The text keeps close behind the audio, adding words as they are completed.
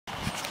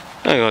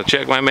I'm gonna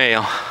check my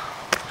mail.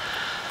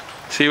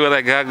 See what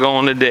I got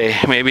going today.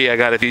 Maybe I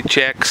got a few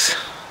checks.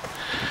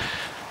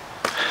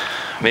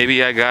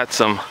 Maybe I got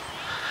some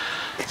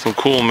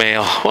cool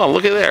mail. Well,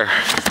 look at there.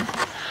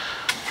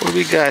 What do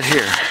we got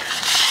here?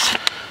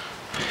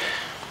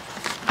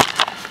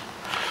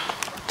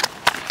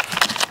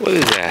 What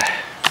is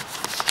that?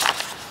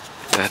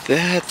 Got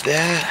that.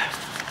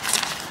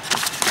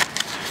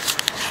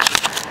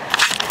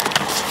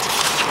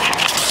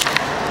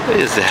 What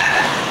is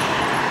that?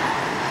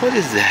 What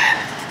is that?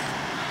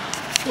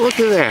 Look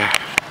at there.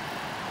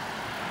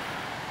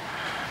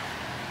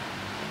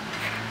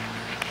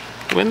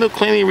 Window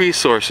cleaning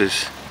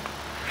resources.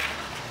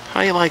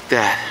 How you like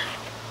that?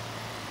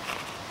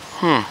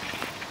 Gonna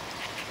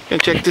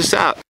check this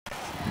out.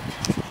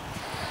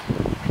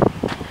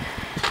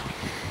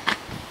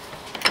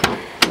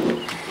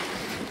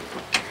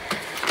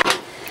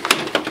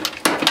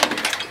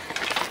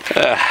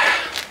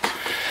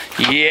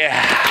 Yeah,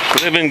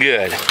 living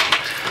good.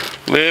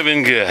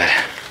 Living good.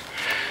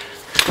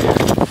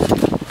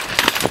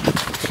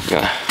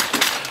 Gonna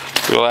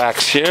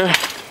relax here.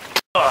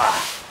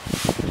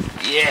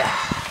 Yeah.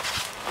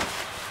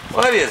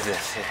 What is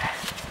this here?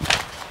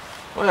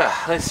 Well,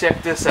 let's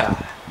check this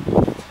out.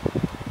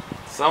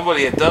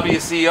 Somebody at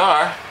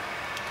WCR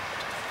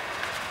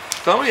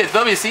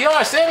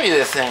sent me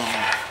this thing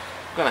here.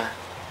 I'm gonna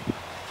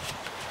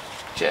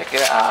check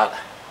it out.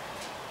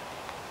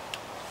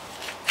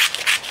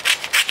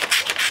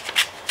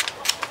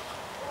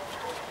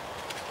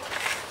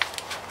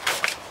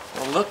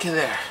 Well, look at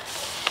there.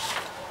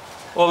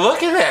 Well,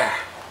 look at there.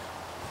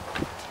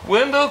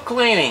 Window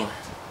cleaning.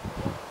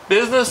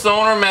 Business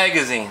Owner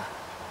Magazine.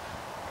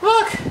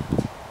 Look.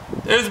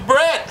 There's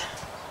Brett.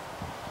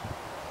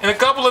 And a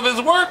couple of his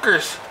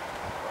workers.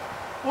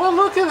 Well,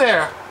 look at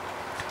there.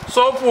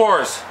 Soap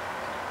Wars.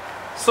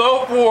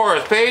 Soap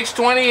Wars, page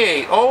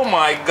 28. Oh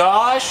my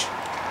gosh.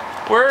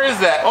 Where is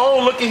that? Oh,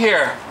 look at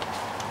here.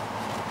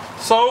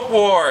 Soap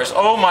Wars.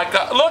 Oh my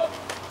god. Look.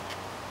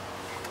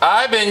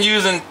 I've been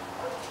using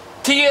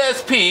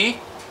TSP,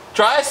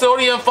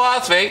 trisodium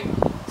phosphate,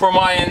 for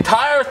my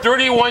entire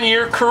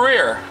 31-year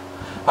career.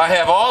 I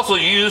have also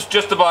used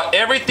just about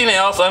everything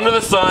else under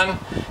the sun,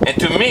 and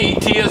to me,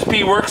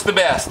 TSP works the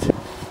best.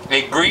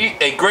 A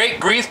great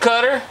grease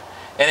cutter,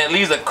 and it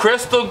leaves a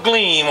crystal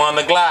gleam on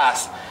the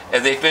glass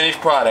as a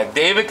finished product.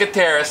 David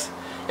Gutierrez,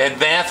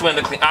 Advanced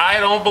Window Clean. I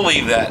don't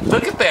believe that.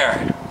 Look at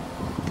there.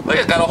 Look,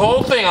 it's got a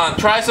whole thing on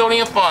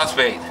trisodium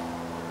phosphate.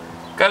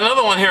 Got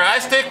another one here. I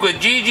stick with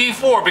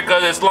GG4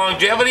 because its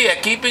longevity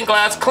at keeping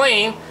glass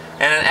clean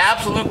and an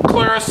absolute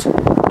clearest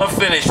of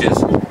finishes.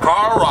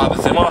 Carl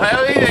Robinson. Well,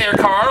 hey there,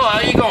 Carl.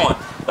 How you going?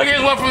 Look,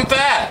 here's one from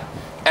Thad.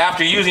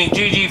 After using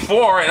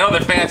GG4 and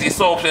other fancy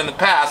soaps in the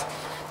past,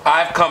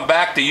 I've come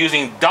back to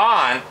using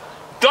Dawn.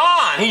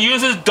 Dawn! He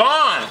uses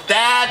Dawn.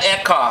 Thad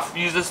Eckhoff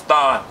uses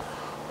Dawn.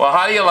 Well,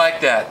 how do you like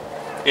that?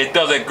 It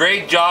does a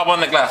great job on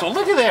the glass. Well,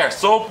 look at there.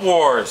 Soap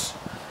Wars.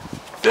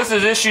 This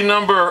is issue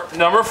number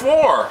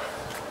 4.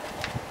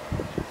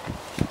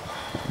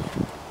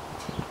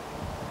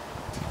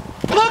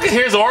 Look,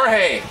 here's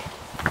Jorge.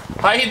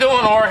 How you doing,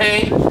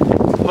 Jorge?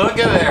 Look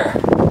at there.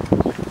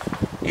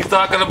 He's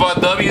talking about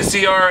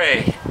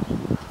WCRA.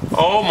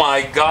 Oh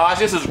my gosh,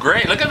 this is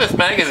great. Look at this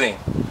magazine.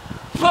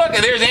 Look,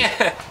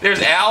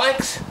 there's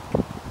Alex.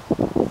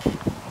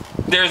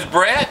 There's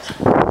Brett.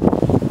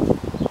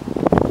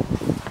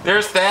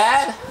 There's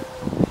Thad.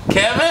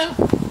 Kevin.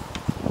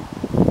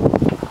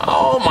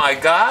 Oh my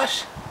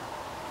gosh.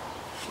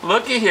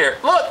 Looky here.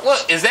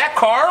 Look, is that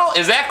Carl?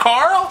 Is that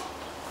Carl?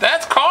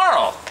 That's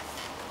Carl.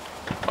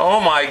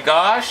 Oh my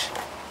gosh.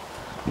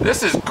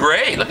 This is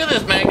great. Look at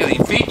this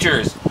magazine.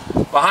 Features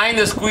Behind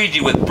the Squeegee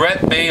with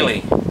Brett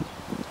Bailey.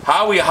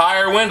 How we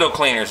hire window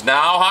cleaners.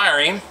 Now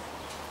hiring.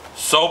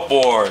 Soap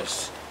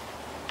Wars.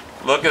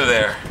 Look at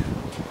there.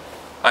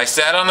 I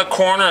sat on the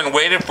corner and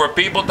waited for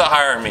people to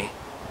hire me.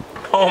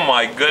 Oh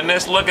my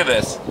goodness. Look at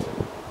this.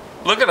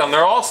 Look at them.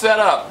 They're all set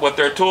up with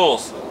their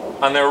tools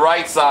on their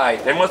right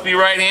side. They must be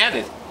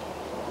right-handed.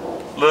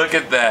 Look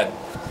at that.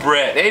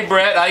 Brett. Hey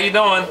Brett, how you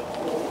doing?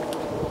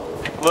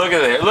 Look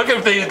at there. Look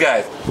at these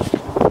guys.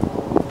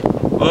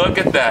 Look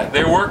at that.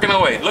 They're working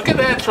away. Look at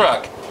that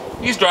truck.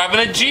 He's driving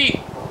a Jeep.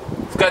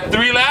 It's got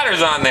 3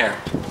 ladders on there.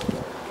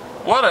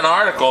 What an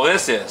article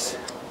this is.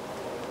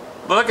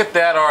 Look at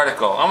that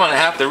article. I'm going to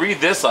have to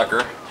read this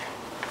sucker.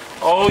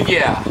 Oh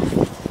yeah.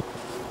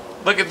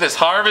 Look at this.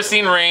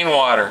 Harvesting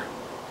rainwater.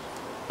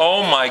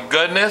 Oh my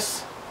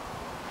goodness.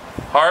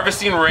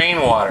 Harvesting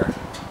rainwater.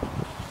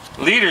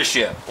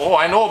 Leadership. Oh,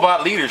 I know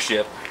about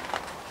leadership.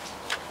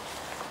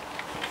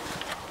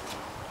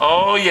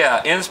 Oh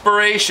yeah,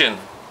 inspiration.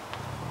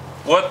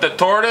 What the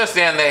tortoise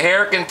and the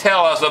hare can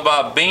tell us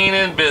about being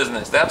in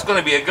business. That's going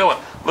to be a good one.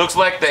 Looks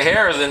like the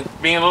hare is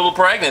being a little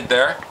pregnant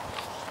there.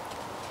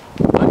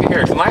 Look at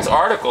here, some nice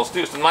articles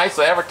too. Some nice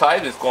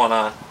advertisements going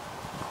on.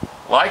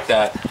 Like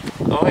that.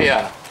 Oh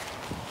yeah.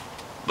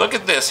 Look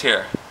at this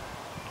here.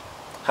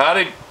 How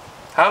to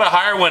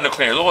hire window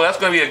cleaners. Oh, that's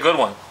going to be a good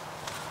one.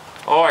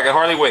 Oh, I can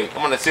hardly wait. I'm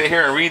going to sit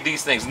here and read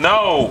these things.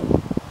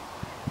 No!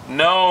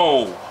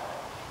 No.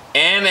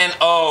 N and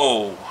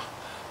O.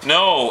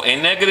 No.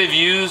 A negative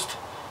used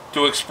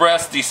to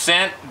express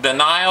dissent,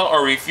 denial,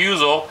 or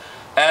refusal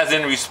as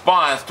in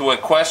response to a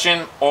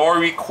question or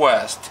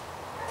request.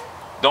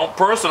 Don't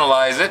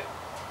personalize it.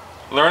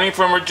 Learning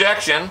from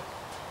rejection.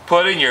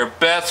 Putting your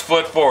best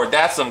foot forward.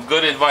 That's some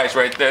good advice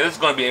right there. This is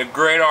going to be a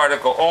great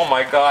article. Oh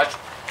my gosh.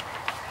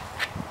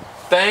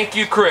 Thank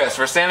you, Chris,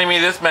 for sending me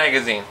this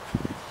magazine.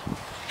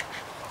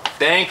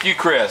 Thank you,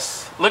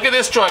 Chris. Look at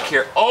this truck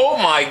here. Oh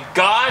my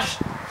gosh.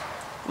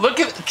 Look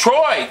at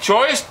Troy.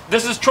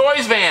 This is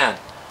Troy's van.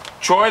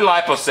 Troy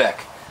Liposec.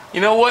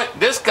 You know what?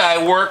 This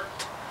guy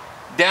worked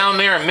down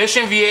there in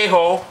Mission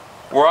Viejo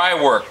where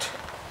I worked.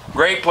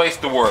 Great place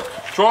to work.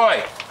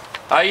 Troy,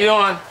 how you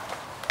doing?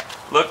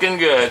 Looking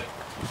good.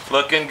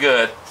 Looking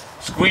good.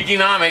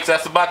 Squeegee-nomics,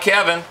 that's about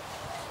Kevin.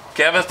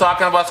 Kevin's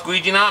talking about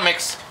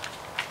squeegee-nomics.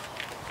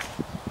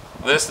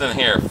 Listen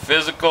here,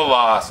 physical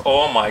loss.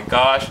 Oh my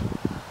gosh.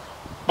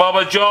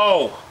 Bubba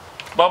Joe.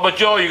 Bubba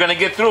Joe, you're going to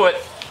get through it.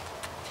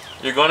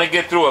 You're going to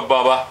get through it,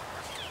 Bubba.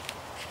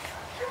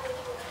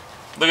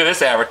 Look at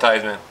this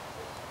advertisement.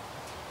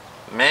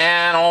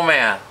 Man, oh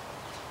man.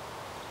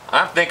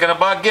 I'm thinking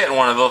about getting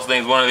one of those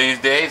things one of these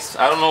days.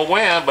 I don't know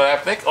when, but I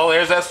think, oh,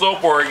 there's that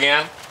soap word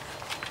again.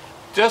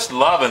 Just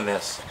loving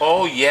this.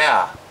 Oh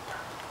yeah.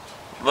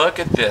 Look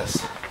at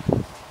this.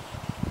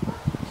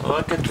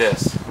 Look at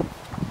this.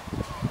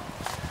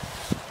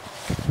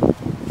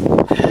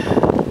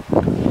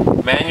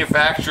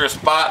 Manufacturer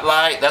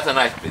spotlight. That's a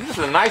nice. These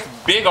are nice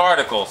big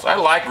articles. I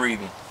like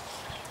reading.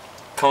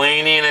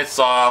 Cleaning it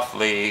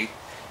softly.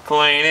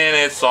 Cleaning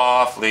it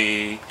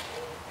softly.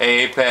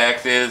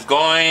 Apex is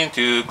going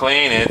to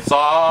clean it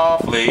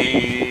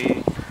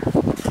softly.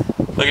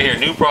 Look at here,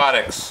 new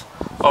products.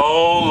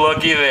 Oh,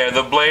 looky there,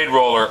 the blade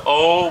roller.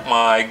 Oh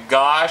my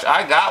gosh,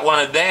 I got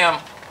one of them.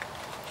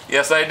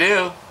 Yes, I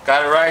do.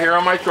 Got it right here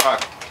on my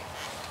truck.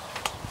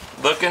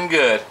 Looking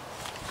good.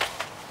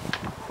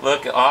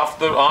 Look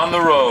on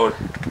the road.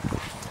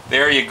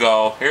 There you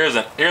go. Here's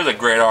a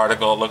great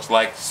article. It looks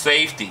like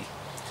safety.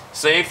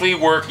 Safely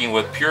working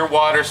with pure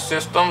water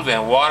systems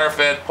and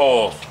water-fed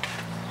poles.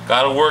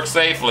 Gotta work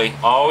safely.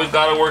 Always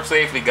gotta work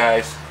safely,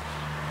 guys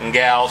and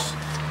gals.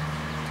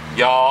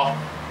 Y'all.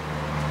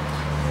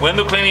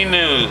 Window cleaning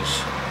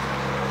news.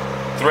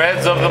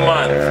 Threads of the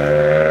month.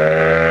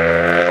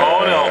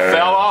 Oh no,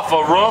 fell off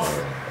a roof,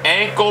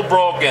 ankle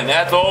broken.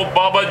 That's old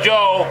Bubba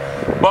Joe.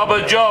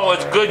 Bubba Joe,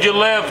 it's good you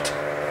lived.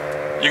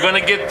 You're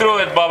gonna get through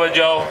it, Bubba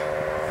Joe.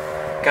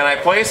 Can I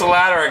place a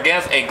ladder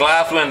against a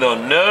glass window?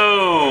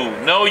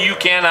 No, no you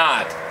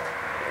cannot.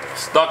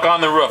 Stuck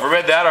on the roof. I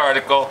read that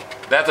article.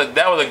 That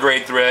was a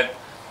great thread.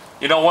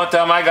 You know, one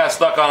time I got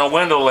stuck on a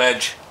window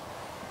ledge.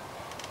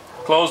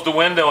 Closed the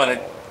window and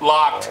it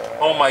locked.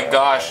 Oh my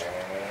gosh.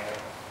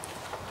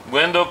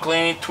 Window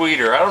cleaning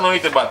tweeter. I don't know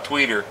anything about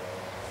tweeter.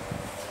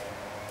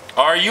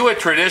 Are you a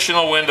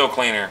traditional window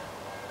cleaner?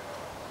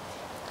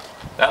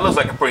 That looks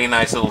like a pretty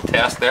nice little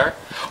test there.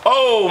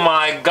 Oh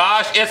my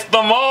gosh, it's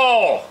the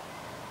mole.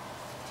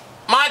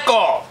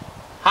 Michael.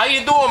 How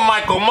you doing,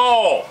 Michael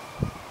Mole?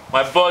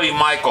 My buddy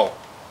Michael.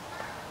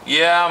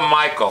 Yeah,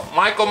 Michael.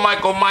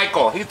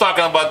 Michael. He's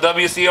talking about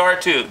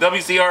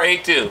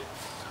WCRA2.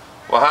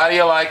 Well, how do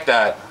you like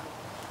that?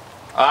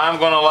 I'm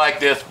going to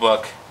like this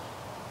book.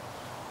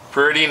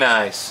 Pretty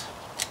nice.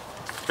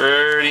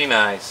 Pretty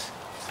nice.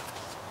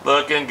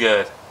 Looking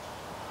good.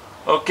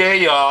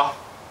 Okay, y'all.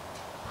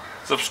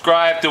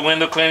 Subscribe to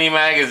Window Cleaning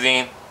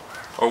Magazine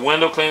or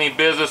Window Cleaning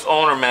Business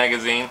Owner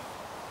Magazine.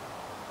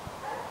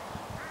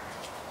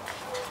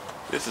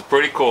 This is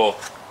pretty cool.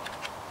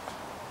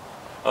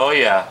 Oh,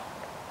 yeah.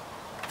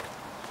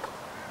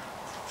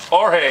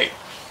 Jorge.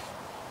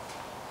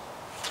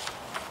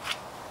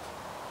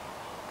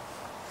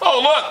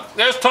 Oh, look,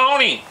 there's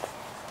Tony.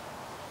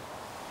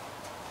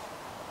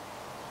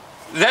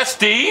 Is that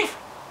Steve?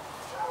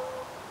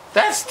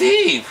 That's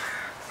Steve.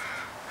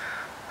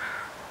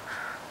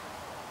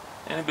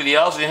 Anybody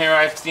else in here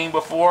I've seen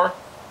before?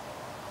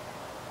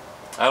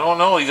 I don't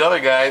know these other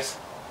guys.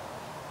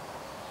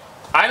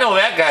 I know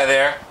that guy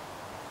there.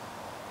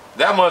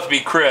 That must be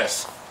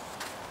Chris.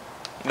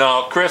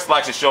 No, Chris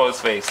likes to show his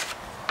face.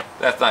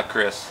 That's not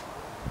Chris.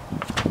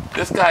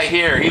 This guy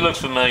here, he looks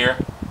familiar.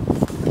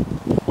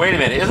 Wait a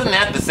minute, isn't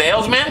that the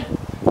salesman?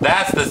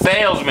 That's the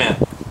salesman.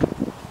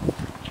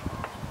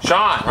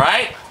 Sean,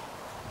 right?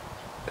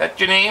 That's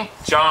your name?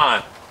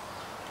 Sean.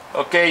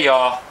 Okay,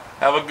 y'all.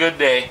 Have a good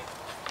day.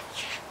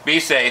 Be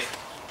safe.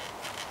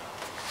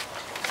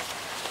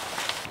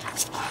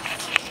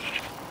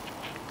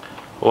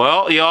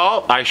 Well,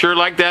 y'all, I sure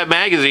like that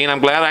magazine. I'm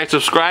glad I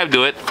subscribed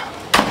to it.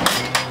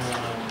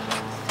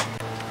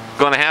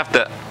 Gonna have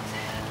to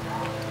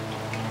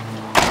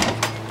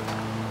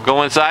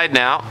go inside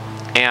now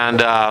and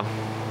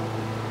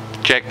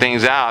check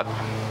things out.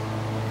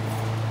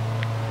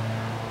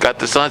 Got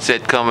the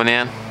sunset coming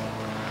in.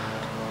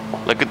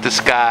 Look at the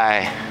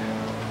sky.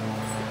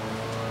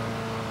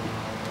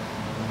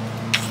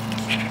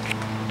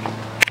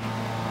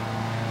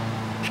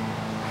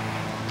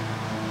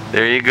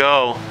 There you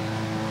go.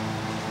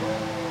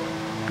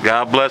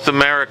 God bless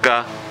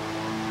America.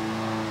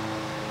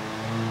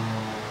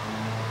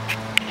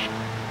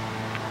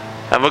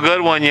 Have a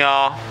good one,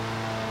 y'all.